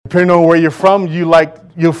Depending on where you're from, you like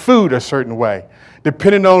your food a certain way.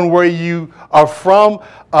 Depending on where you are from,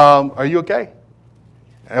 are you okay?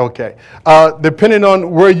 Okay. Depending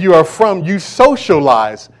on where you are from, you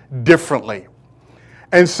socialize differently.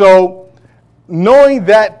 And so, knowing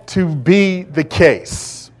that to be the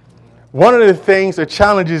case, one of the things, the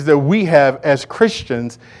challenges that we have as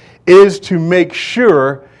Christians is to make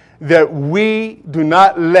sure that we do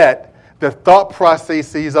not let the thought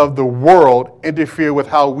processes of the world interfere with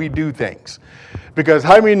how we do things. Because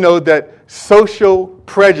how many know that social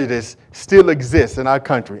prejudice still exists in our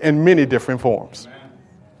country in many different forms?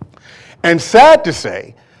 And sad to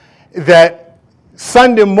say that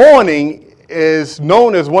Sunday morning is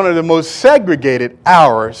known as one of the most segregated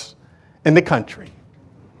hours in the country.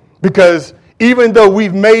 Because even though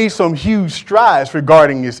we've made some huge strides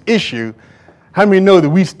regarding this issue, how many know that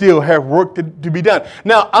we still have work to be done?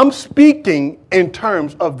 Now, I'm speaking in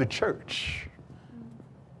terms of the church.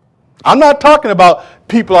 I'm not talking about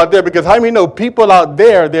people out there, because how many know people out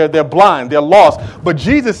there, they're blind, they're lost. But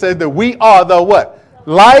Jesus said that we are the what?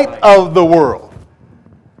 Light of the world.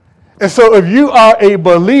 And so if you are a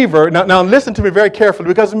believer, now listen to me very carefully,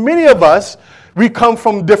 because many of us, we come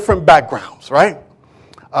from different backgrounds, right?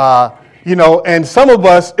 And some of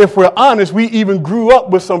us, if we're honest, we even grew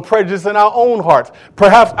up with some prejudice in our own hearts.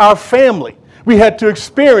 Perhaps our family. We had to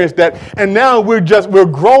experience that. And now we're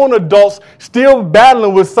grown adults still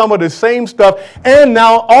battling with some of the same stuff. And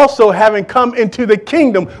now also having come into the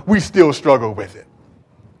kingdom, we still struggle with it.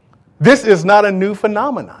 This is not a new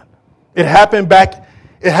phenomenon. It happened back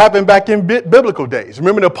in biblical days.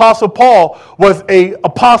 Remember, the Apostle Paul was an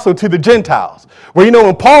apostle to the Gentiles. Well,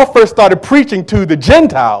 when Paul first started preaching to the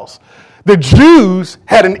Gentiles, the Jews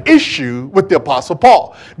had an issue with the Apostle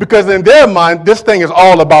Paul, because in their mind, this thing is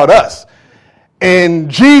all about us. And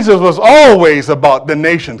Jesus was always about the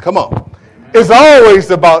nations. Come on. It's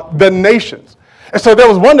always about the nations. And so there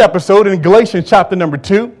was one episode in Galatians chapter number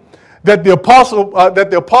 2 that the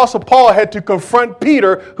Apostle Paul had to confront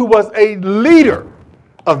Peter, who was a leader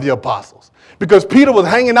of the apostles. Because Peter was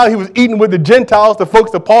hanging out, he was eating with the Gentiles, the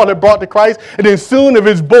folks that Paul had brought to Christ. And then soon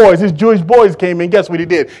his Jewish boys came in. Guess what he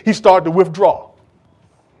did? He started to withdraw.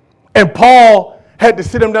 And Paul had to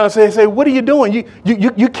sit him down and say, what are you doing?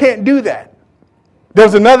 You can't do that. There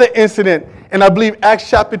was another incident, and I believe Acts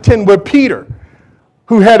chapter 10, where Peter,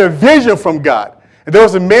 who had a vision from God, and there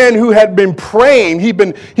was a man who had been praying. He'd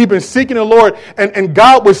been seeking the Lord, and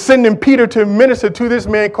God was sending Peter to minister to this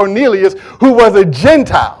man Cornelius, who was a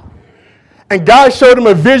Gentile. And God showed him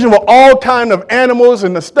a vision with all kinds of animals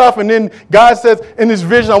and the stuff. And then God says, in this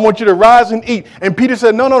vision, I want you to rise and eat. And Peter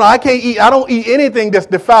said, no, I can't eat. I don't eat anything that's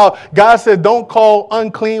defiled. God said, don't call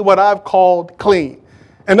unclean what I've called clean.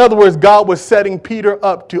 In other words, God was setting Peter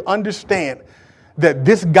up to understand that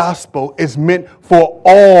this gospel is meant for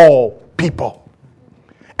all people.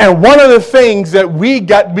 And one of the things that we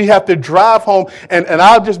have to drive home, and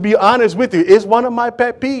I'll just be honest with you, is one of my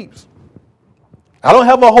pet peeves. I don't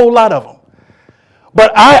have a whole lot of them.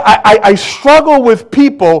 But I struggle with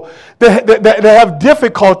people that have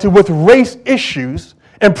difficulty with race issues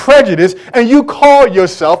and prejudice, and you call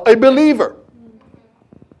yourself a believer.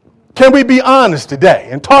 Can we be honest today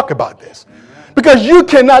and talk about this? Because you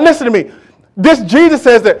cannot, listen to me, Jesus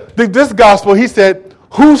says that this gospel, he said,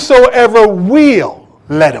 whosoever will,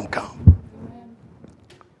 let him come.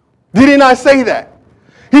 Did he not say that?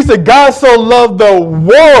 He said, God so loved the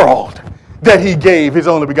world that he gave his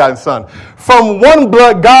only begotten son. From one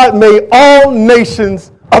blood, God made all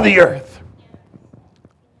nations of the earth.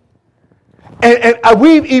 And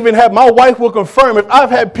we've even had, my wife will confirm, if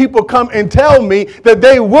I've had people come and tell me that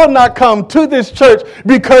they will not come to this church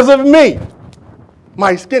because of me,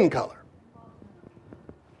 my skin color.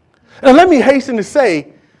 And let me hasten to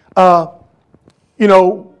say, whether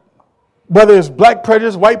it's black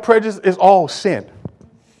prejudice, white prejudice, it's all sin.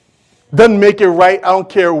 Doesn't make it right. I don't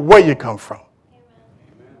care where you come from.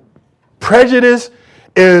 Prejudice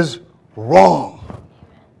is wrong.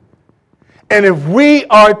 And if we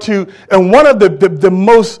are to, and one of the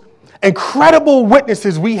most incredible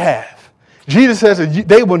witnesses we have, Jesus says that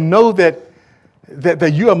they will know that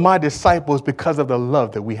you are my disciples because of the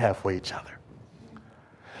love that we have for each other.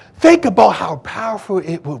 Think about how powerful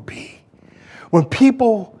it will be when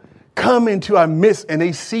people come into our midst and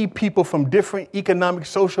they see people from different economic,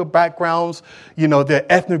 social backgrounds, their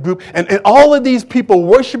ethnic group, and all of these people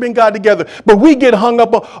worshiping God together. But we get hung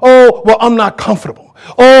up on, I'm not comfortable.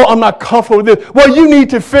 I'm not comfortable with this. Well, you need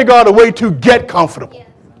to figure out a way to get comfortable. Yeah.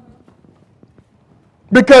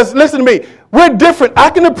 Because, listen to me, we're different. I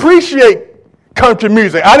can appreciate country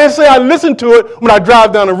music. I didn't say I listen to it when I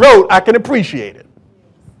drive down the road. I can appreciate it.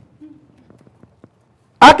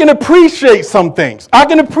 I can appreciate some things. I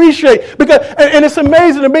can appreciate because, and it's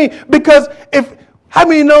amazing to me because how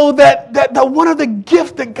many know that one of the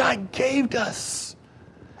gifts that God gave us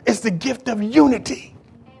is the gift of unity.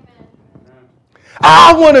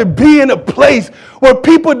 I want to be in a place where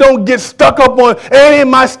people don't get stuck up on, it ain't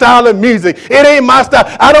my style of music. It ain't my style.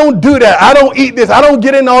 I don't do that. I don't eat this. I don't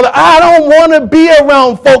get in all that. I don't want to be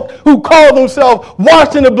around folk who call themselves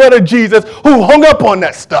washed in the blood of Jesus, who hung up on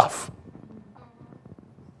that stuff.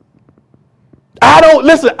 I don't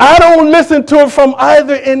listen to it from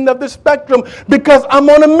either end of the spectrum because I'm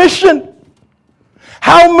on a mission.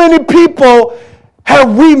 How many people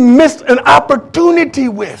have we missed an opportunity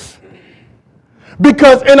with?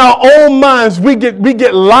 Because in our own minds, we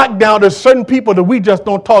get locked down to certain people that we just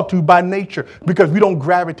don't talk to by nature because we don't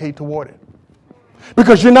gravitate toward it.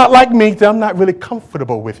 Because you're not like me, that I'm not really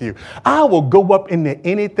comfortable with you. I will go up into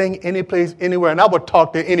anything, any place, anywhere, and I will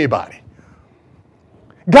talk to anybody.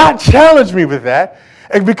 God challenged me with that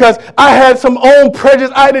because I had some own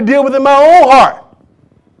prejudice I had to deal with in my own heart.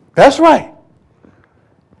 That's right.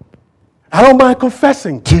 I don't mind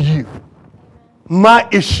confessing to you my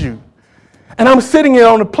issue. And I'm sitting here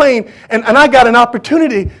on the plane, and I got an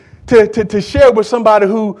opportunity to share with somebody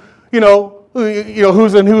who's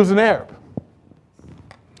an Arab.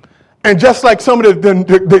 And just like some of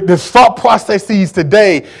the thought processes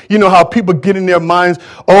today, you know how people get in their minds,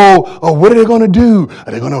 what are they going to do?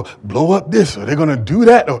 Are they going to blow up this? Are they going to do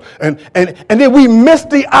that? And then we miss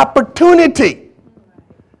the opportunity.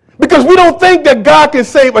 Because we don't think that God can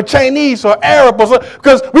save a Chinese or Arab or something.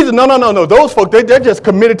 Because we say, no. Those folks, they're just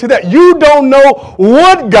committed to that. You don't know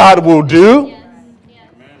what God will do. Yes.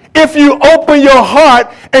 If you open your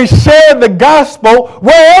heart and share the gospel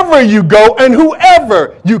wherever you go and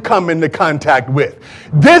whoever you come into contact with.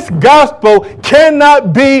 This gospel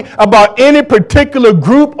cannot be about any particular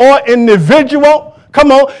group or individual.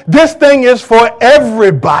 Come on. This thing is for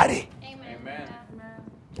everybody. Amen.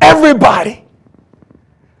 Everybody.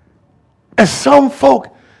 And some folk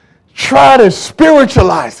try to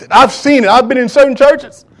spiritualize it. I've seen it. I've been in certain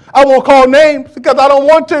churches. I won't call names because I don't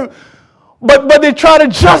want to. But they try to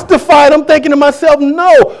justify it. I'm thinking to myself,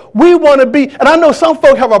 no, we want to be. And I know some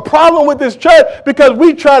folk have a problem with this church because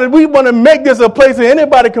we want to make this a place that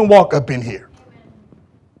anybody can walk up in here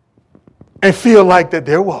and feel like that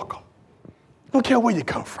they're welcome. Don't care where you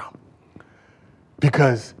come from.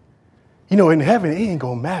 Because, in heaven, it ain't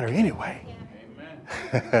going to matter anyway.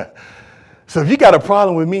 Amen. So if you got a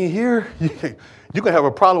problem with me here, you're going to have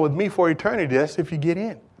a problem with me for eternity. That's if you get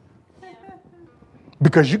in.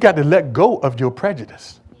 Because you got to let go of your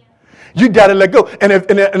prejudice. You got to let go. And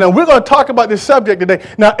we're going to talk about this subject today.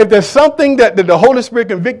 Now, if there's something that the Holy Spirit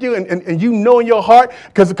convict you and you know in your heart,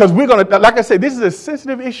 because we're going to, like I said, this is a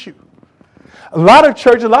sensitive issue. A lot of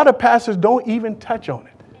churches, a lot of pastors don't even touch on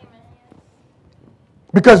it.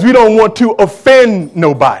 Because we don't want to offend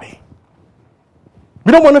nobody.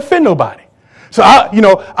 We don't want to offend nobody. So,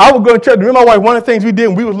 I would go to church. Remember my wife, one of the things we did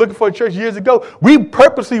when we were looking for a church years ago, we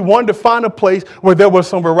purposely wanted to find a place where there was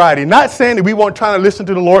some variety. Not saying that we weren't trying to listen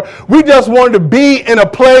to the Lord. We just wanted to be in a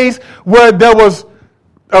place where there was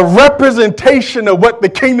a representation of what the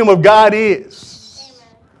kingdom of God is.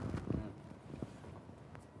 Amen.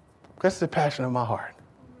 That's the passion of my heart.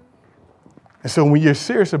 And so when you're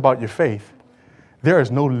serious about your faith, there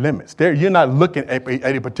is no limits. You're not looking at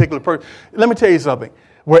a particular person. Let me tell you something.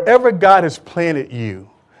 Wherever God has planted you,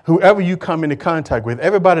 whoever you come into contact with,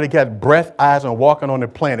 everybody that got breath, eyes, and walking on the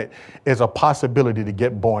planet is a possibility to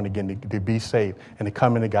get born again, to be saved, and to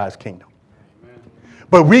come into God's kingdom. Amen.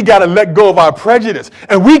 But we got to let go of our prejudice.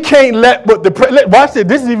 And we can't watch this,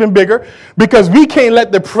 this is even bigger, because we can't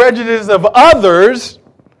let the prejudice of others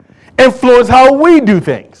influence how we do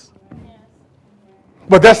things.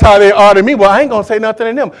 But that's how they are to me. Well, I ain't going to say nothing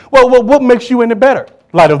to them. Well, what makes you any better?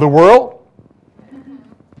 Light of the world?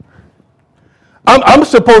 I'm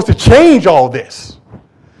supposed to change all this.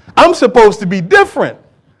 I'm supposed to be different.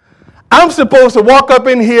 I'm supposed to walk up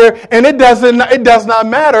in here and it does not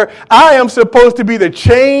matter. I am supposed to be the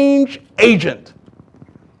change agent.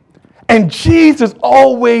 And Jesus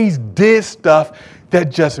always did stuff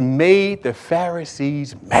that just made the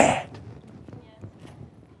Pharisees mad.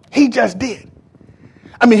 He just did.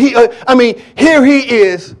 Here he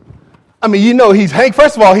is.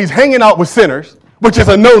 First of all, he's hanging out with sinners, which is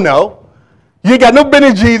a no-no. You ain't got no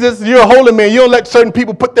business, Jesus. You're a holy man. You don't let certain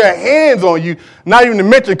people put their hands on you, not even to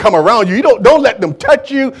mention come around you. You don't let them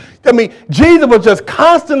touch you. Jesus was just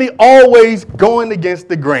constantly always going against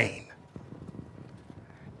the grain.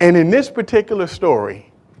 And in this particular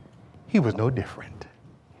story, he was no different.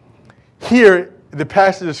 Here, the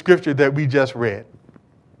passage of scripture that we just read,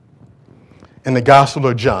 in the Gospel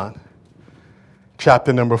of John,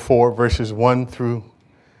 chapter number 4, verses 1 through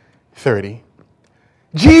 30,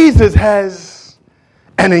 Jesus has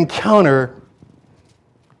an encounter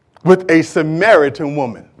with a Samaritan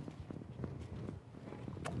woman.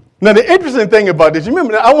 Now, the interesting thing about this,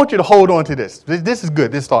 remember, I want you to hold on to this. This is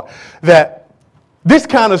good, this thought, that this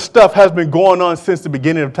kind of stuff has been going on since the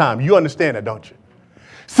beginning of time. You understand that, don't you?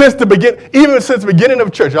 Even since the beginning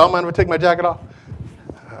of church. Y'all mind if I take my jacket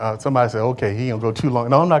off? Somebody said, okay, he ain't going to go too long.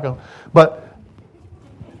 No, I'm not going to. But,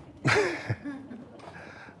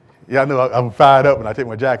 yeah, I know I'm fired up when I take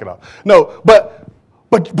my jacket off. No, but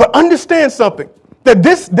understand something. That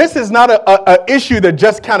this is not an issue that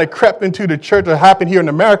just kind of crept into the church or happened here in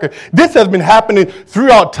America. This has been happening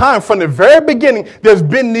throughout time. From the very beginning, there's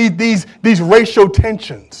been these racial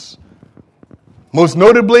tensions. Most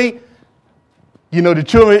notably, the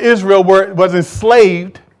children of Israel was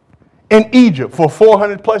enslaved in Egypt for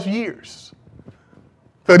 400 plus years.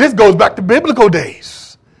 So this goes back to biblical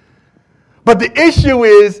days. But the issue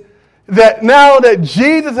is that now that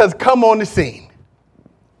Jesus has come on the scene,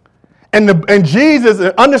 and Jesus,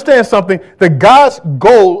 understand something, that God's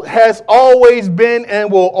goal has always been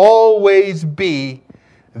and will always be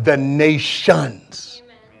the nations.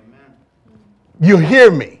 Amen. You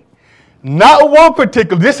hear me? Not one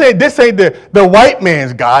particular, this ain't the white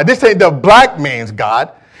man's God. This ain't the black man's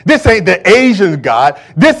God. This ain't the Asian God.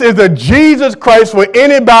 This is a Jesus Christ for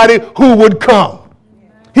anybody who would come.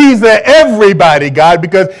 He's the everybody God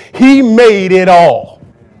because he made it all.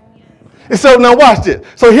 And so now watch this.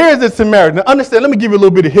 So here's the Samaritan. Now understand, let me give you a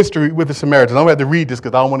little bit of history with the Samaritans. I'm going to have to read this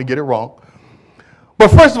because I don't want to get it wrong.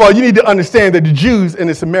 But first of all, you need to understand that the Jews and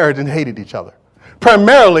the Samaritans hated each other.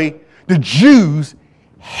 Primarily, the Jews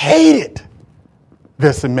hated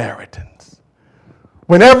the Samaritans.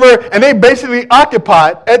 And they basically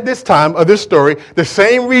occupied, at this time of this story, the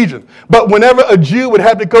same region. But whenever a Jew would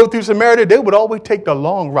have to go through Samaria, they would always take the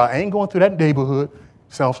long route. I ain't going through that neighborhood.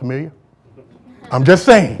 Sounds familiar? I'm just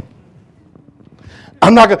saying.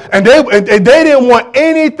 I'm not gonna, and they didn't want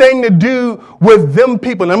anything to do with them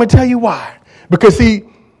people. Let me tell you why. Because see,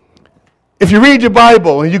 if you read your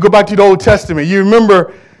Bible and you go back to the Old Testament, you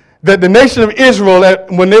remember that the nation of Israel,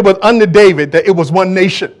 when they were under David, that it was one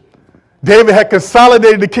nation. David had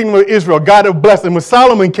consolidated the kingdom of Israel. God had blessed them. When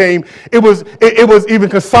Solomon came, it was even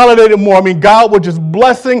consolidated more. I mean, God was just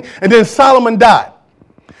blessing, and then Solomon died.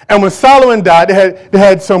 And when Solomon died, they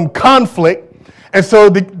had some conflict. And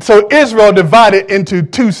so Israel divided into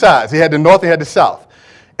two sides. They had the north, they had the south.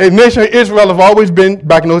 And the nation of Israel have always been,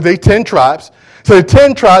 back in those days, 10 tribes. So the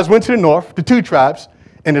 10 tribes went to the north. The 2 tribes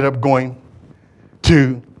ended up going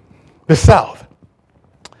to the south.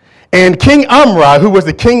 And King Omri, who was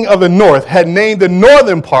the king of the north, had named the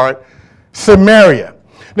northern part Samaria.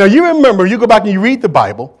 Now you remember, you go back and you read the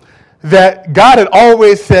Bible, that God had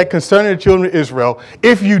always said concerning the children of Israel,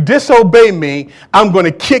 if you disobey me, I'm going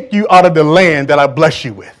to kick you out of the land that I bless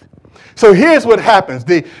you with. So here's what happens.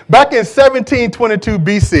 Back in 1722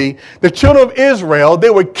 BC, the children of Israel, they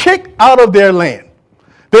were kicked out of their land.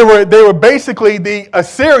 They were basically, the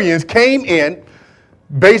Assyrians came in,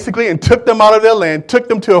 basically, and took them out of their land, took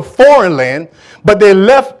them to a foreign land, but they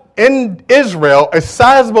left in Israel a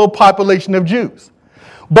sizable population of Jews.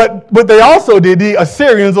 But what they also did, the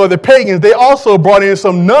Assyrians or the pagans, they also brought in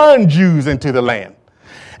some non-Jews into the land.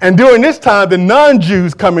 And during this time, the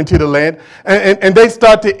non-Jews come into the land and they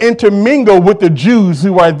start to intermingle with the Jews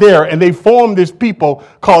who are there. And they formed this people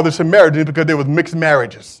called the Samaritans because there was mixed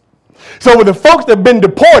marriages. So when the folks that had been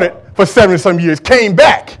deported for 70-some years came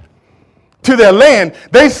back to their land,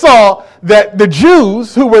 they saw that the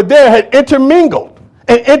Jews who were there had intermingled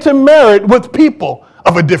and intermarried with people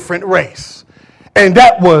of a different race. And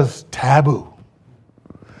that was taboo.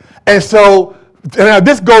 And so now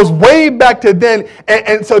this goes way back to then.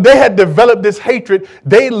 And so they had developed this hatred.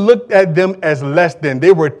 They looked at them as less than.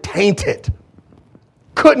 They were tainted.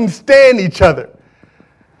 Couldn't stand each other.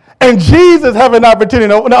 And Jesus had an opportunity.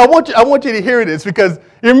 Now I want you to hear this because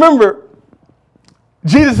you remember,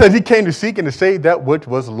 Jesus said he came to seek and to save that which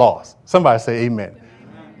was lost. Somebody say amen.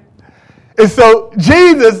 Amen. And so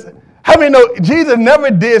Jesus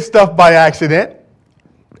never did stuff by accident.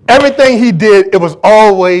 Everything he did, it was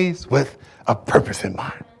always with a purpose in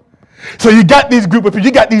mind. So you got these group of people,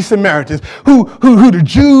 you got these Samaritans who the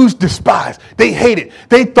Jews despised. They hated.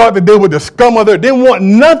 They thought that they were the scum of their, they didn't want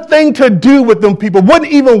nothing to do with them people,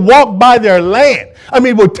 wouldn't even walk by their land. I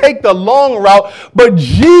mean, would take the long route. But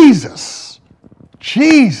Jesus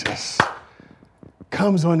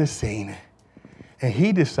comes on the scene and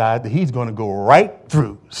he decides that he's going to go right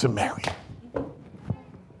through Samaria.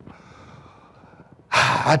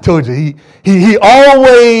 I told you, he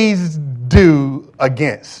always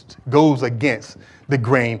goes against the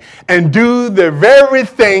grain and do the very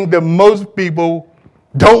thing that most people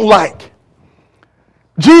don't like.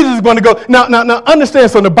 Jesus is going to go. Now,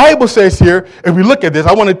 understand, so the Bible says here, if we look at this,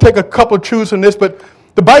 I want to take a couple of truths from this, but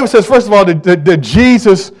the Bible says, first of all, that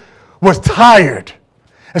Jesus was tired.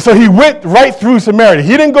 And so he went right through Samaria.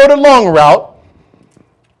 He didn't go the long route.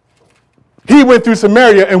 He went through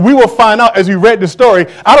Samaria, and we will find out as we read the story,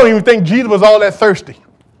 I don't even think Jesus was all that thirsty.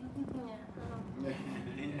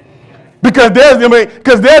 Because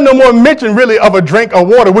there's no more mention really of a drink of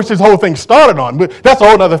water, which this whole thing started on. That's a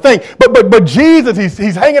whole other thing. But Jesus,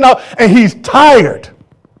 he's hanging out and he's tired.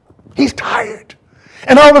 He's tired.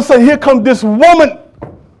 And all of a sudden here comes this woman,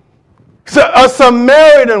 a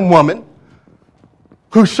Samaritan woman,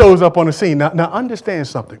 who shows up on the scene. Now understand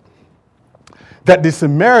something. That the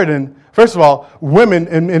Samaritan, first of all, women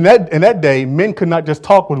in that day, men could not just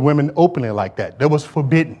talk with women openly like that. That was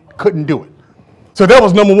forbidden. Couldn't do it. So that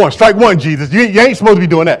was number one. Strike one, Jesus. You ain't supposed to be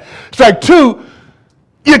doing that. Strike two,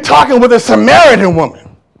 you're talking with a Samaritan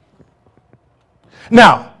woman.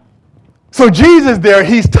 Now, so Jesus there,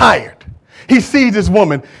 he's tired. He sees this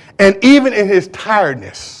woman, and even in his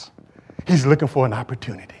tiredness, he's looking for an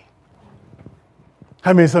opportunity.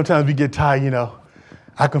 I mean, sometimes we get tired,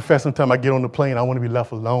 I confess sometimes I get on the plane, I want to be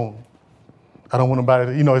left alone. I don't want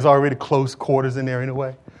nobody, it's already close quarters in there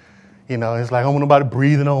anyway. It's like I don't want nobody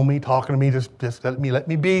breathing on me, talking to me, just let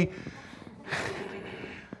me be.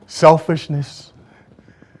 Selfishness.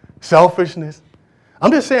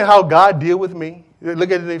 I'm just saying how God deal with me.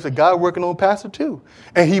 Look at it, and say, God working on Pastor too.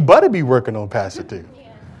 And he better be working on Pastor too.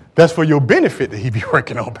 Yeah. That's for your benefit that he be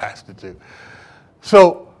working on Pastor too.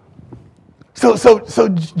 So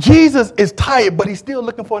Jesus is tired, but he's still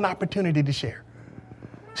looking for an opportunity to share.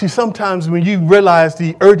 See, sometimes when you realize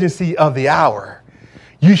the urgency of the hour,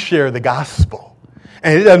 you share the gospel.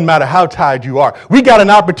 And it doesn't matter how tired you are. We got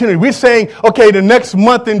an opportunity. We're saying, okay, the next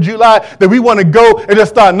month in July that we want to go and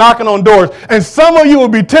just start knocking on doors. And some of you will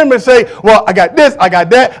be tempted to say, well, I got this, I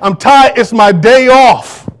got that. I'm tired. It's my day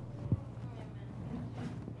off.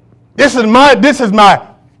 This is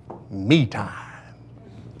my me time.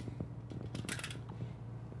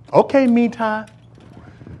 Okay, me time.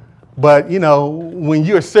 But, when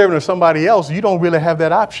you're serving to somebody else, you don't really have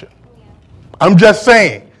that option. I'm just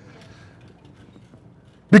saying.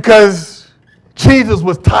 Because Jesus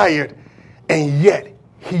was tired, and yet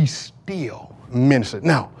he still ministered.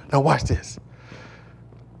 Now watch this.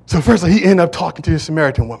 So first he ended up talking to the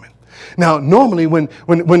Samaritan woman. Now, normally when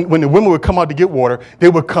the women would come out to get water, they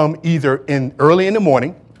would come either early in the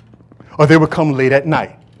morning, or they would come late at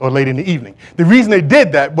night, or late in the evening. The reason they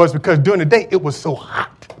did that was because during the day it was so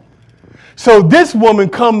hot. So this woman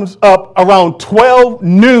comes up around 12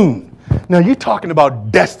 noon. Now, you're talking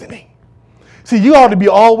about destiny. See, you ought to be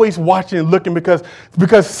always watching and looking because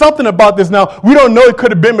something about this now, we don't know, it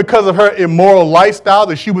could have been because of her immoral lifestyle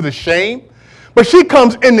that she was ashamed. But she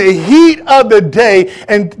comes in the heat of the day,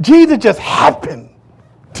 and Jesus just happened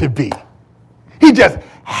to be. He just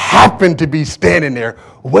happened to be standing there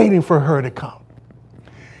waiting for her to come.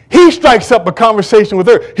 He strikes up a conversation with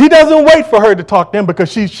her. He doesn't wait for her to talk to him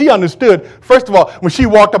because she understood. First of all, when she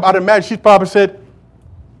walked up, I'd imagine she probably said,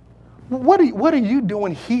 what are you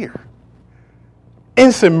doing here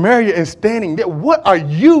in Samaria and standing there? What are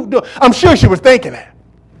you doing? I'm sure she was thinking that.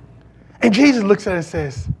 And Jesus looks at her and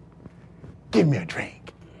says, give me a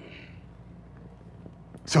drink.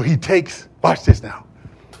 So he takes, watch this now.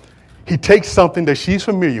 He takes something that she's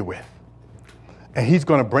familiar with, and he's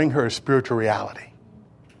going to bring her a spiritual reality.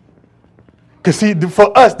 Because see,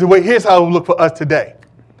 for us, here's how it will look for us today.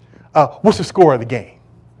 What's the score of the game?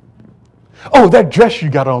 Oh, that dress you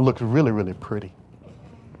got on looks really, really pretty.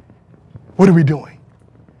 What are we doing?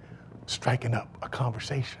 Striking up a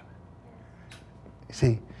conversation. You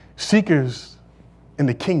see, seekers in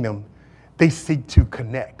the kingdom, they seek to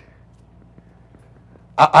connect.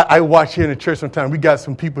 I watch here in the church sometimes. We got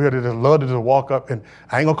some people here that just love to just walk up, and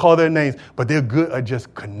I ain't going to call their names, but they're good at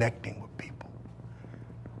just connecting with people.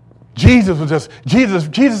 Jesus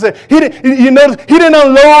said, he didn't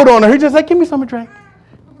unload on her. He just said, give me some to drink.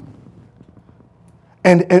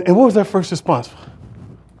 And what was their first response?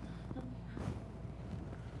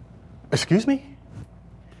 Excuse me?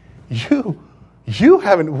 You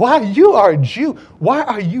haven't, why? You are a Jew. Why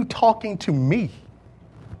are you talking to me?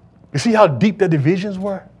 You see how deep the divisions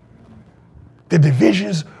were? The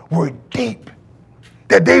divisions were deep.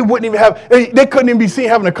 That they wouldn't even have, they couldn't even be seen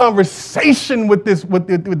having a conversation with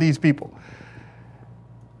these people.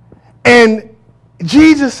 And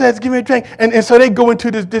Jesus says, give me a drink. And so they go into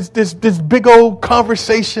this big old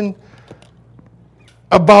conversation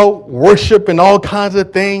about worship and all kinds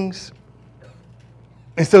of things.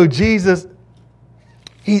 And so Jesus,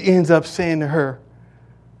 he ends up saying to her,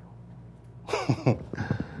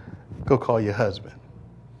 go call your husband.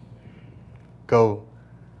 Go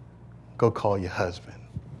call your husband.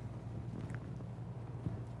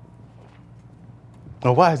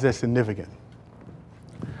 Now, why is that significant?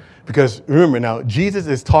 Because remember now, Jesus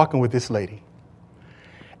is talking with this lady.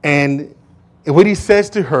 And what he says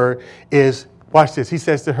to her is, watch this. He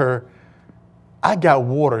says to her, I got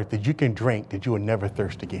water that you can drink that you will never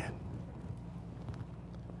thirst again.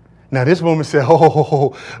 Now, this woman said,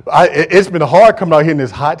 it's been hard coming out here in this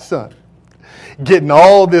hot sun, getting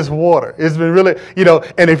all this water. It's been really,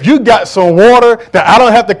 and if you got some water that I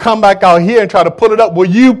don't have to come back out here and try to pull it up, will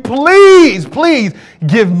you please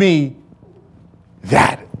give me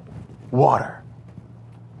that water?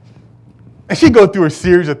 And she go through a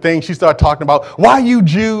series of things. She started talking about why you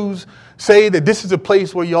Jews say that this is a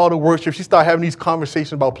place where you ought to worship. She started having these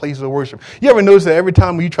conversations about places of worship. You ever notice that every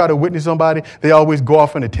time when you try to witness somebody, they always go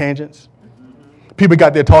off into tangents? People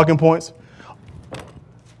got their talking points.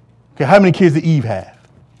 Okay, how many kids did Eve have?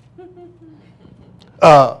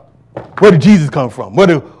 Where did Jesus come from?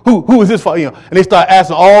 Who is this for? And they start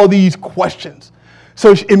asking all these questions.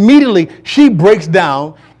 So immediately she breaks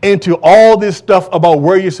down into all this stuff about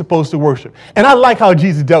where you're supposed to worship. And I like how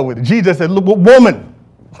Jesus dealt with it. Jesus said, look, woman.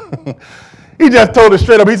 He just told her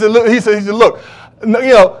straight up. He said, look, none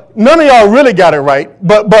of y'all really got it right,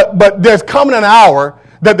 but there's coming an hour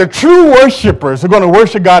that the true worshipers are going to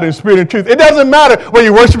worship God in spirit and truth. It doesn't matter whether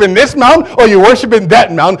you're worshiping this mountain or you're worshiping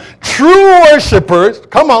that mountain. True worshipers,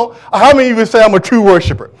 come on, how many of you say I'm a true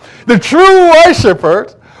worshiper? The true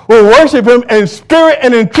worshipers will worship him in spirit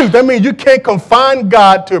and in truth. That means you can't confine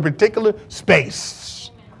God to a particular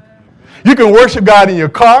space. You can worship God in your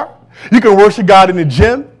car. You can worship God in the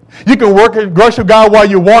gym. You can worship God while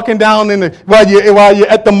you're walking down while you're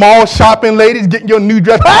at the mall shopping, ladies, getting your new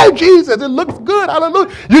dress. Hey, Jesus, it looks good.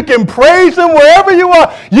 Hallelujah. You can praise him wherever you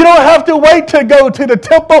are. You don't have to wait to go to the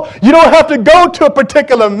temple. You don't have to go to a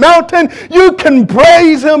particular mountain. You can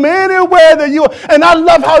praise him anywhere that you are. And I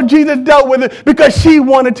love how Jesus dealt with it because she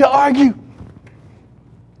wanted to argue.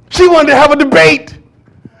 She wanted to have a debate.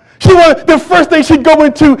 The first thing she'd go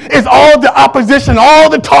into is all the opposition, all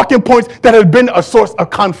the talking points that had been a source of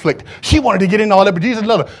conflict. She wanted to get into all that, but Jesus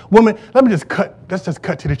loved her. Woman, let's just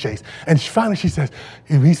cut to the chase. And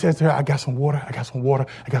he says to her, I got some water.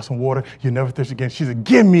 You'll never thirst again. She said,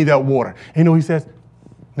 give me that water. And you know what he says?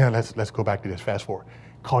 Now let's go back to this. Fast forward.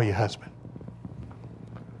 Call your husband.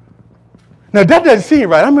 Now that doesn't seem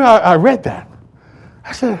right. I mean, I read that.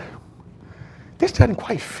 I said, this doesn't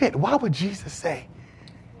quite fit. Why would Jesus say,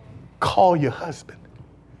 call your husband?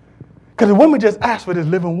 Because the woman just asked for this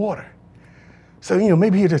living water. So,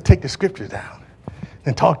 maybe he'll just take the scriptures down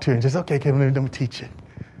and talk to her and just, okay, let me teach you.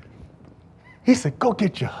 He said, go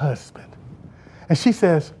get your husband. And she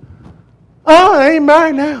says, oh, I ain't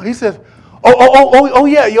married now. He says, oh,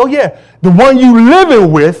 yeah. The one you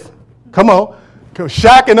living with, come on,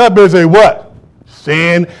 shacking up is a what?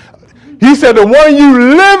 Sin. He said, the one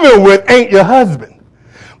you living with ain't your husband.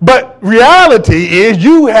 But reality is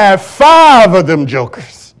you have 5 of them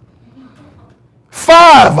jokers.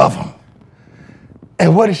 5 of them.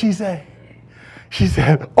 And what did she say? She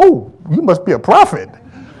said, oh, you must be a prophet.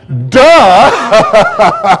 Duh.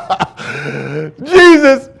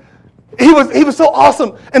 Jesus, he was so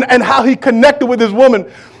awesome. And how he connected with this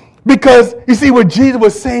woman. Because you see what Jesus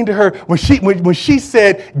was saying to her when she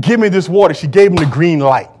said, give me this water, she gave him the green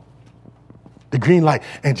light. The green light.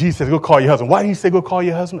 And Jesus says, go call your husband. Why did he say go call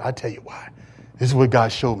your husband? I'll tell you why. This is what God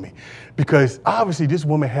showed me. Because obviously this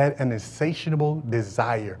woman had an insatiable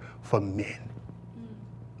desire for men.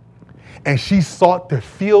 And she sought to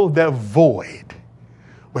fill that void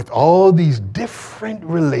with all these different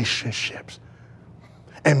relationships.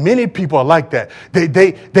 And many people are like that.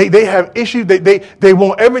 They have issues. They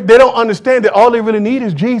want they don't understand that all they really need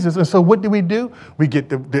is Jesus. And so what do? We get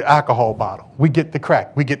the alcohol bottle. We get the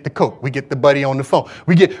crack. We get the coke. We get the buddy on the phone.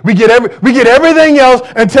 We get everything else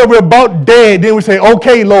until we're about dead. Then we say,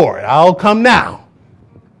 okay, Lord, I'll come now.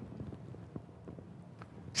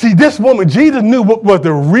 See, this woman, Jesus knew what was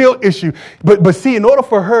the real issue. But see, in order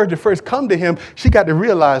for her to first come to him, she got to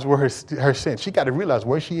realize where her sin. She got to realize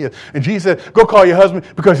where she is. And Jesus said, go call your husband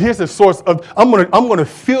because here's the source of, I'm going to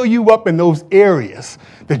fill you up in those areas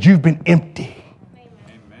that you've been empty.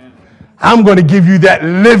 Amen. I'm going to give you that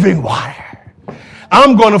living water.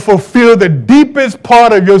 I'm going to fulfill the deepest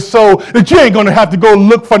part of your soul that you ain't going to have to go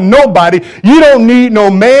look for nobody. You don't need no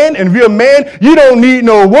man. And if you're a man, you don't need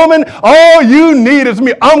no woman. All you need is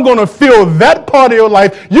me. I'm going to fill that part of your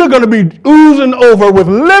life. You're going to be oozing over with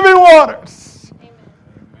living waters.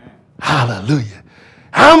 Amen. Hallelujah.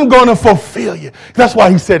 I'm going to fulfill you. That's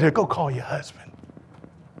why he said to her, go call your husband.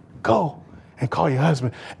 Go and call your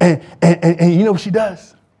husband. And you know what she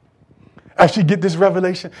does? As she get this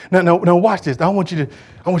revelation. Now watch this. I want you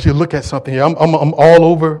to look at something here. I'm all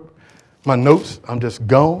over my notes. I'm just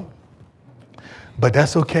gone. But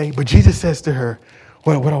that's okay. But Jesus says to her,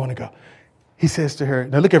 where do I want to go? He says to her,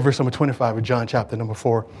 now look at verse number 25 of John chapter number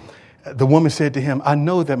 4. The woman said to him, I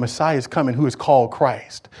know that Messiah is coming who is called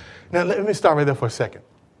Christ. Now let me start right there for a second.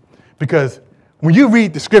 Because when you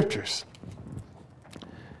read the scriptures,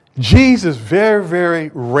 Jesus very,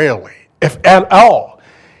 very rarely, if at all,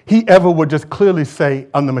 he ever would just clearly say,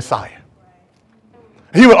 I'm the Messiah.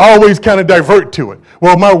 He would always kind of divert to it.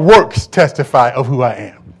 Well, my works testify of who I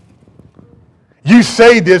am. You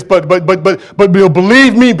say this, but you'll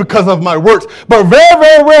believe me because of my works. But very,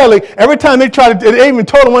 very rarely, every time they even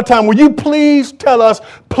told him one time, will you please tell us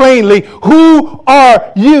plainly, who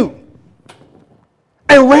are you?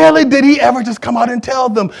 And rarely did he ever just come out and tell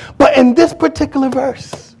them. But in this particular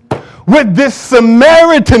verse, with this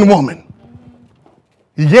Samaritan woman,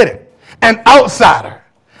 you get it? An outsider,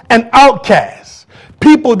 an outcast,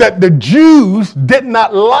 people that the Jews did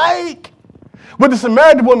not like. With the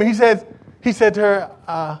Samaritan woman, he said to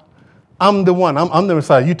her, I'm the one. I'm the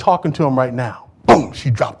Messiah. You talking to him right now. Boom, she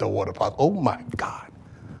dropped the water pot. Oh, my God.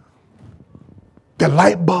 The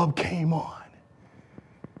light bulb came on.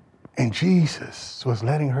 And Jesus was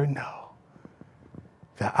letting her know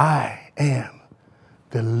that I am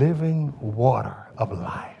the living water of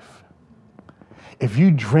life. If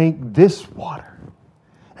you drink this water,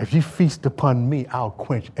 if you feast upon me, I'll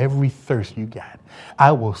quench every thirst you got.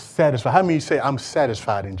 I will satisfy. How many say I'm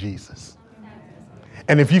satisfied in Jesus?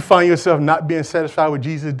 And if you find yourself not being satisfied with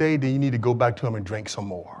Jesus today, then you need to go back to him and drink some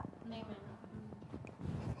more. Amen.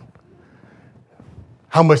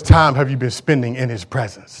 How much time have you been spending in his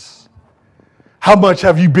presence? How much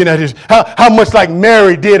have you been at his, how much like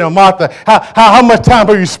Mary did or Martha, how much time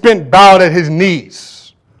have you spent bowed at his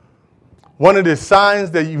knees? One of the signs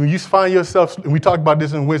that you find yourself, and we talked about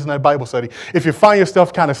this in Wednesday night Bible study, if you find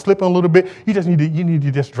yourself kind of slipping a little bit, you need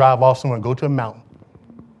to just drive off somewhere and go to a mountain.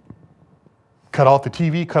 Cut off the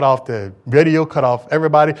TV, cut off the radio, cut off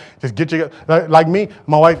everybody. Just get your, like me,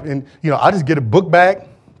 my wife, and I just get a book bag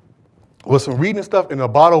with some reading stuff and a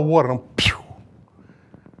bottle of water. And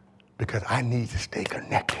because I need to stay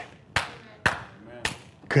connected.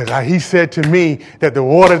 Because he said to me that the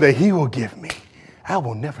water that he will give me, I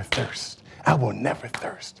will never thirst. I will never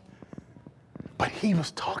thirst. But he was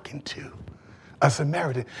talking to a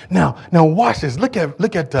Samaritan. Now watch this. Look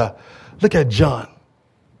at John.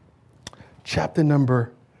 Chapter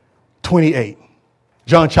number 28.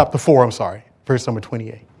 John chapter 4, I'm sorry. Verse number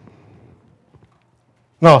 28.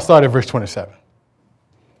 No, I'll start at verse 27.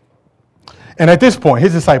 And at this point,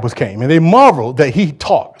 his disciples came, and they marveled that he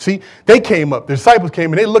taught. See, they came up. The disciples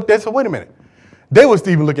came, and they looked at it and said, wait a minute. They were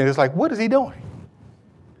even looking at it like, what is he doing?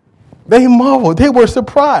 They marveled. They were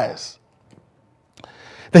surprised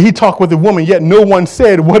that he talked with the woman, yet no one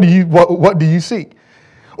said, what do you seek?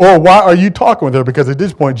 Or why are you talking with her? Because at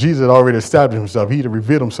this point, Jesus had already established himself. He had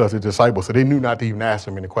revealed himself to the disciples, so they knew not to even ask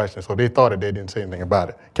him any questions. So they thought that they didn't say anything about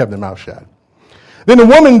it, kept their mouth shut. Then the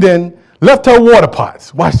woman left her water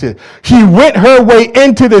pots. Watch this. She went her way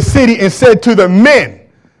into the city and said to the men.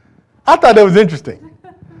 I thought that was interesting.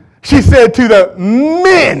 She said to the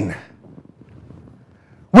men,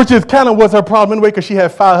 which is kind of was her problem anyway, because she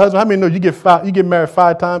had 5 husbands. How many know you get married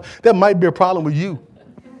 5 times? That might be a problem with you.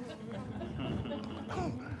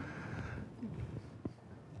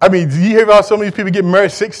 I mean, do you hear about some of these people getting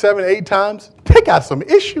married 6, 7, 8 times? They got some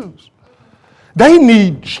issues. They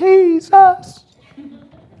need Jesus.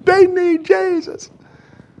 They need Jesus.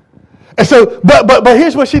 And so, but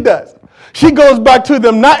here's what she does. She goes back to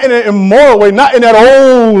them, not in an immoral way, not in that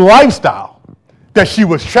old lifestyle that she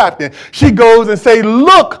was trapped in. She goes and say,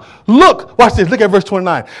 look, watch this. Look at verse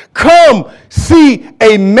 29. Come see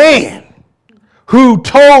a man who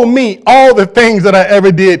told me all the things that I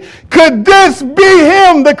ever did. Could this be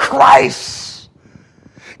him, the Christ?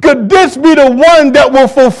 Could this be the one that will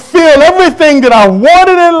fulfill everything that I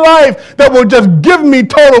wanted in life, that will just give me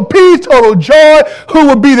total peace, total joy, who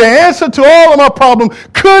would be the answer to all of my problems?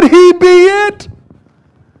 Could he be it?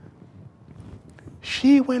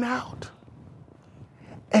 She went out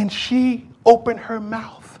and she opened her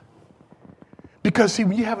mouth. Because see,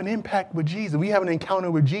 when you have an impact with Jesus, when you have an encounter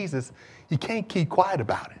with Jesus, you can't keep quiet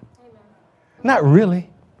about it. Amen. Not really.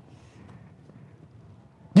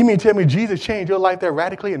 You mean tell me Jesus changed your life that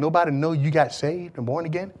radically and nobody know you got saved and born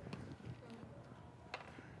again?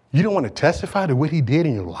 You don't want to testify to what he did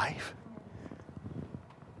in your life?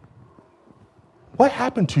 What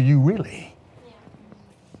happened to you really?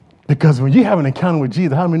 Because when you have an encounter with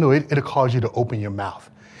Jesus, how many know it'll cause you to open your mouth?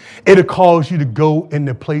 It'll cause you to go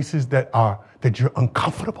into places that you're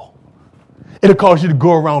uncomfortable. It'll cause you to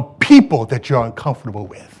go around people that you're uncomfortable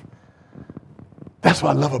with. That's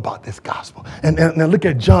what I love about this gospel. And now look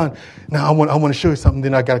at John. Now I want to show you something.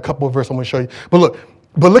 Then I got a couple of verses I want to show you.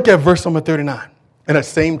 But look at verse number 39 in that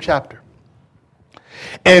same chapter.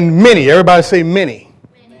 And many, everybody say many.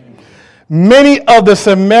 Many of the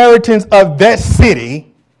Samaritans of that city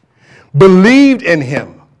believed in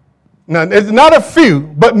him. Now, it's not a few,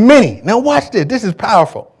 but many. Now watch this. This is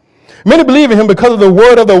powerful. Many believe in him because of the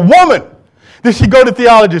word of the woman. Did she go to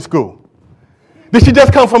theology school? Did she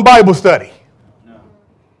just come from Bible study? No.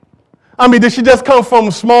 I mean, did she just come from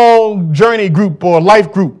a small journey group or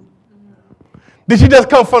life group? Did she just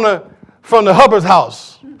come from the Hubbard's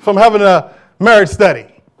house, from having a marriage study?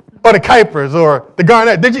 Or the Kuipers or the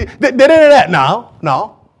Garnett? Did any of that?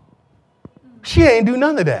 No. She ain't do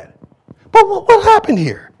none of that. But what happened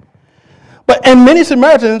here? And many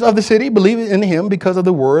Samaritans of the city believed in him because of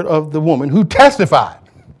the word of the woman who testified.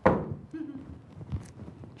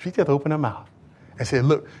 She just opened her mouth and said,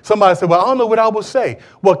 look, somebody said, well, I don't know what I will say.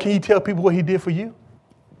 Well, can you tell people what he did for you?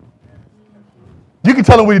 You can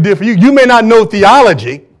tell them what he did for you. You may not know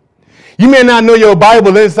theology. You may not know your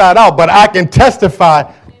Bible inside out, but I can testify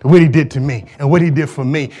to what he did to me and what he did for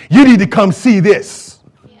me. You need to come see this.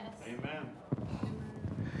 Yes. Amen.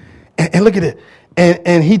 And look at it.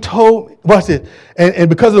 And he told, watch it. And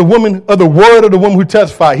because of the word of the woman who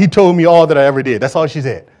testified, he told me all that I ever did. That's all she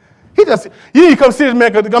said. You need to come see this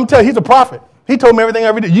man, because I'm telling you, he's a prophet. He told me everything I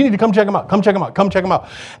ever did. You need to come check him out. Come check him out. Come check him out.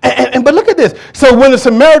 But look at this. So when the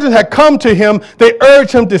Samaritans had come to him, they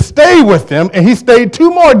urged him to stay with them, and he stayed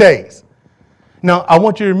 2 more days. Now, I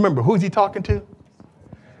want you to remember, who is he talking to?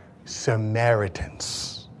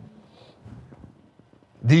 Samaritans.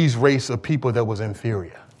 These race of people that was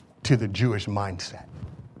inferior to the Jewish mindset.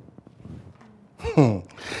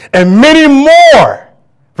 And many more,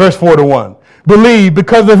 verse 41, believed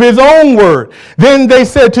because of his own word. Then they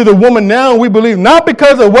said to the woman, now we believe not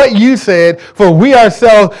because of what you said, for we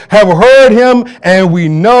ourselves have heard him, and we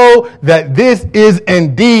know that this is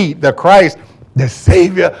indeed the Christ, the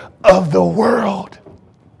Savior of the world.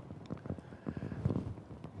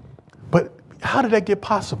 But how did that get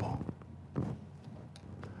possible?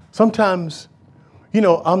 Sometimes,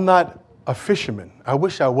 I'm not a fisherman. I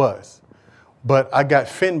wish I was. But I got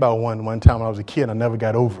finned by one time when I was a kid. I never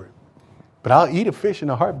got over it. But I'll eat a fish in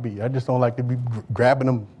a heartbeat. I just don't like to be grabbing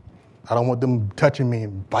them. I don't want them touching me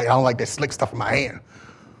and bite. I don't like that slick stuff in my hand.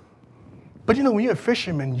 But, when you're a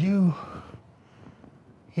fisherman, you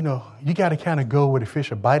got to kind of go where the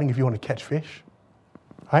fish are biting if you want to catch fish.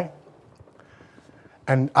 Right?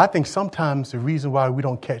 And I think sometimes the reason why we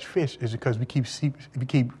don't catch fish is because we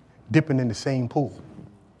keep dipping in the same pool.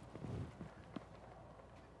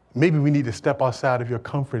 Maybe we need to step outside of your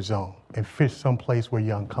comfort zone and fish someplace where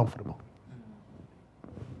you're uncomfortable.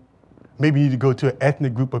 Maybe you need to go to an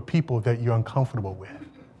ethnic group of people that you're uncomfortable with.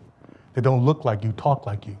 They don't look like you, talk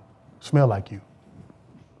like you, smell like you.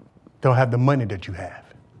 Don't have the money that you have.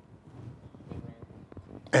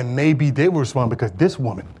 And maybe they were responding because this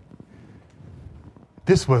woman,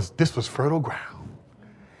 this was fertile ground.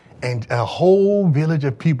 And a whole village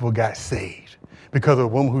of people got saved because of a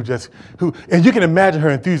woman and you can imagine her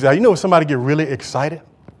enthusiasm. When somebody get really excited?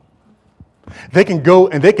 They can go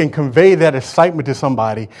and they can convey that excitement to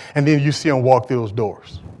somebody, and then you see them walk through those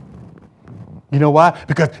doors. You know why?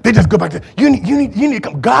 Because they just go back to, you need to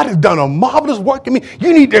come. God has done a marvelous work in me.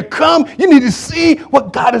 You need to come. You need to see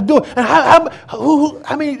what God is doing. And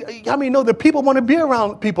how many know that people want to be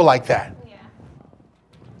around people like that? Yeah.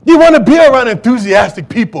 You want to be around enthusiastic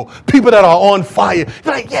people that are on fire.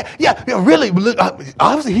 You're like, yeah, really.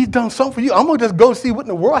 Obviously, he's done something for you. I'm going to just go see what in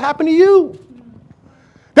the world happened to you.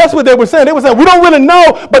 That's what they were saying. They were saying, we don't really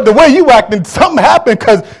know, but the way you acting, something happened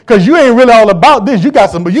because you ain't really all about this. You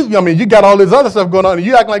got you got all this other stuff going on, and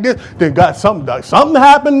you acting like this. Then got something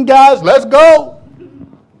happened, guys. Let's go.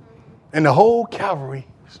 And the whole cavalry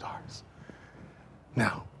starts.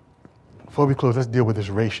 Now, before we close, let's deal with this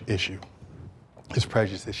race issue, this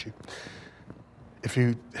prejudice issue. If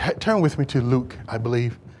you turn with me to Luke, I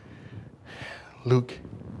believe, Luke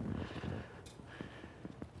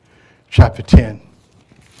chapter 10.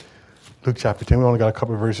 Luke chapter 10. We only got a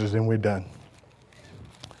couple of verses and we're done.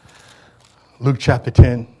 Luke chapter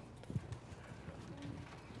 10,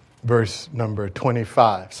 verse number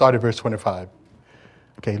 25. Start at verse 25.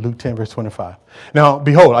 Okay, Luke 10, verse 25. Now,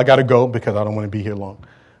 behold, I got to go because I don't want to be here long.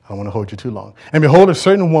 I don't want to hold you too long. And behold, a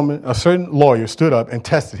certain lawyer stood up and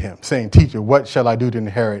tested him, saying, Teacher, what shall I do to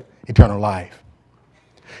inherit eternal life?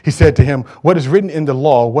 He said to him, what is written in the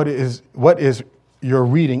law? What is your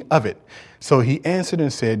reading of it? So he answered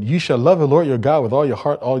and said, you shall love the Lord your God with all your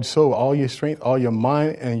heart, all your soul, all your strength, all your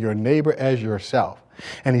mind, and your neighbor as yourself.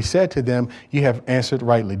 And he said to them, you have answered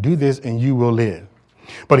rightly. Do this and you will live.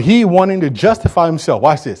 But he, wanting to justify himself,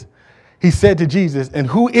 watch this. He said to Jesus, and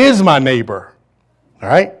who is my neighbor? All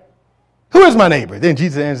right. Who is my neighbor? Then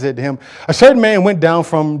Jesus answered to him, a certain man went down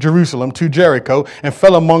from Jerusalem to Jericho and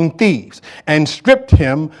fell among thieves and stripped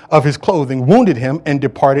him of his clothing, wounded him and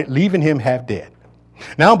departed, leaving him half dead.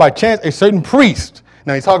 Now, by chance, a certain priest,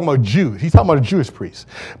 now he's talking about Jews. He's talking about a Jewish priest.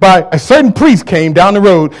 By a certain priest came down the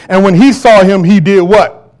road, and when he saw him, he did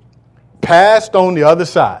what? Passed on the other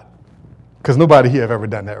side. Because nobody here have ever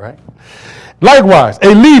done that, right? Likewise,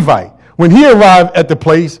 a Levite, when he arrived at the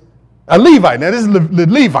place, a Levite, now this is the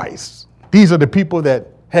Levites. These are the people that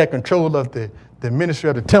had control of the ministry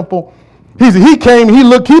of the temple. He came, he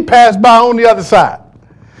looked, he passed by on the other side.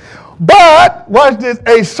 But, watch this,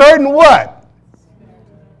 a certain what?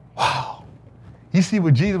 Wow. You see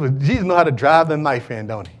what Jesus know how to drive the knife in,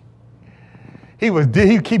 don't he?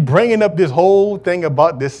 He keep bringing up this whole thing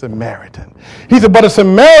about this Samaritan. He said, but a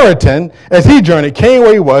Samaritan, as he journeyed, came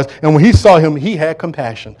where he was, and when he saw him, he had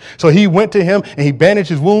compassion. So he went to him, and he bandaged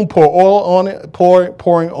his wound,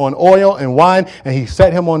 pouring on oil and wine, and he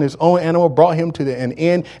set him on his own animal, brought him to an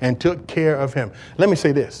inn, and took care of him. Let me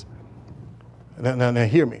say this. Now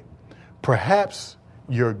hear me. Perhaps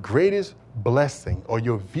your greatest blessing or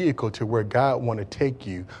your vehicle to where God want to take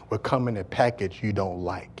you will come in a package you don't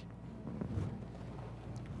like.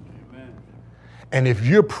 And if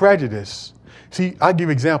you're prejudiced, see, I'll give you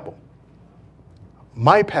an example.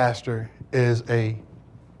 My pastor is a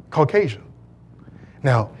Caucasian.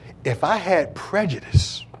 Now, if I had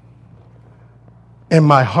prejudice in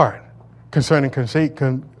my heart concerning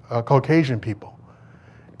Caucasian people,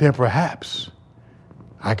 then perhaps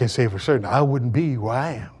I can say for certain I wouldn't be where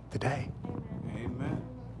I am today. Amen.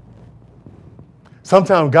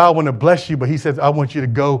 Sometimes God want to bless you, but he says, I want you to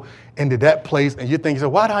go into that place, and you think,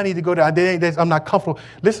 why do I need to go there? I'm not comfortable.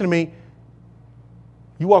 Listen to me.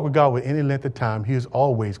 You walk with God with any length of time, he is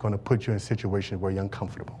always going to put you in situations where you're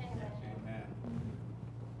uncomfortable. Amen.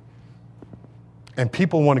 And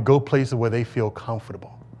people want to go places where they feel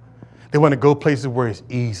comfortable. They want to go places where it's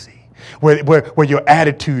easy, where your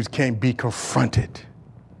attitudes can't be confronted,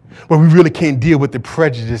 where we really can't deal with the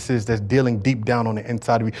prejudices that's dealing deep down on the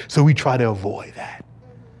inside of you. So we try to avoid that.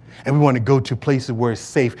 And we want to go to places where it's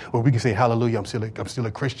safe, where we can say, hallelujah, I'm still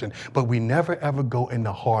a Christian. But we never, ever go in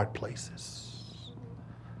the hard places.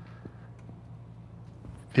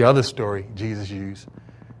 The other story Jesus used,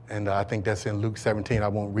 and I think that's in Luke 17. I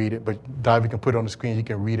won't read it, but Dive, you can put it on the screen. You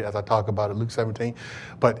can read it as I talk about it, Luke 17.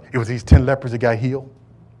 But it was these 10 lepers that got healed.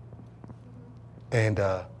 And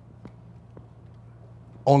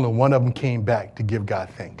only one of them came back to give God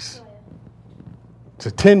thanks.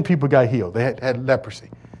 So 10 people got healed. They had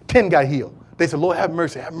leprosy. 10 got healed. They said, Lord, have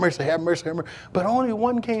mercy, have mercy, have mercy, have mercy. But only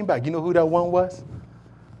one came back. You know who that one was?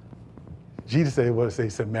 Jesus said it was a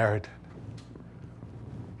Samaritan.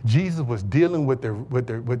 Jesus was dealing with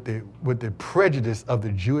the prejudice of the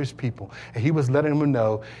Jewish people. And he was letting them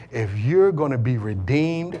know, if you're going to be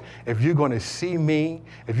redeemed, if you're going to see me,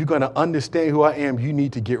 if you're going to understand who I am, you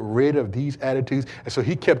need to get rid of these attitudes. And so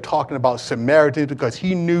he kept talking about Samaritans because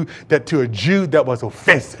he knew that to a Jew that was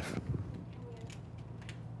offensive.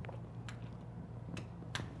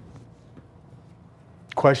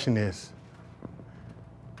 Question is,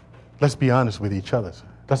 let's be honest with each other.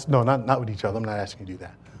 Not with each other. I'm not asking you to do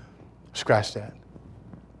that. Scratch that.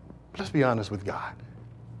 But let's be honest with God.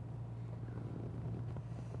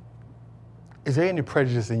 Is there any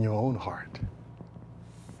prejudice in your own heart?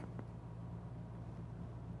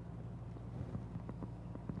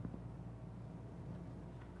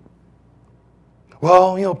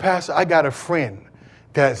 Well, Pastor, I got a friend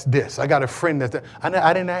that's this. I got a friend that's that.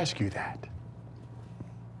 I didn't ask you that.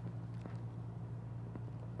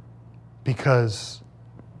 Because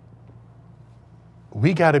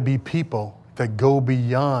we got to be people that go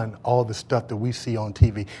beyond all the stuff that we see on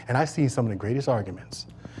TV. And I've seen some of the greatest arguments.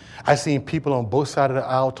 I've seen people on both sides of the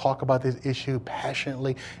aisle talk about this issue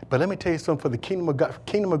passionately. But let me tell you something, for the kingdom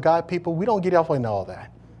of God people, we don't get off on all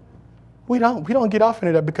that. We don't get off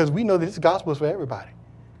into that because we know that this gospel is for everybody.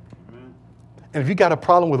 Amen. And if you got a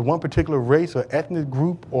problem with one particular race or ethnic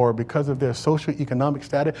group, or because of their socioeconomic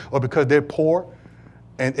status, or because they're poor,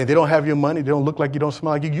 and they don't have your money, they don't look like you, don't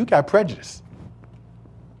smell like you got prejudice.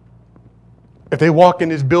 If they walk in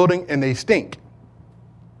this building and they stink,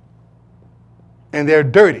 and they're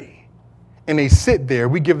dirty, and they sit there,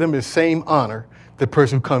 we give them the same honor the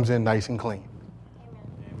person who comes in nice and clean.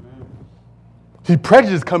 Amen. See,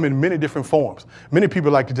 prejudice comes in many different forms. Many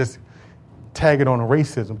people like to just tag it on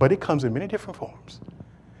racism, but it comes in many different forms.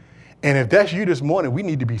 And if that's you this morning, we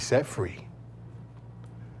need to be set free.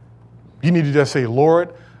 You need to just say,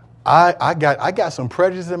 Lord, I got some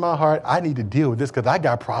prejudice in my heart. I need to deal with this because I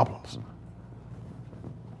got problems.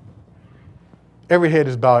 Every head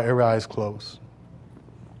is bowed, every eye is closed.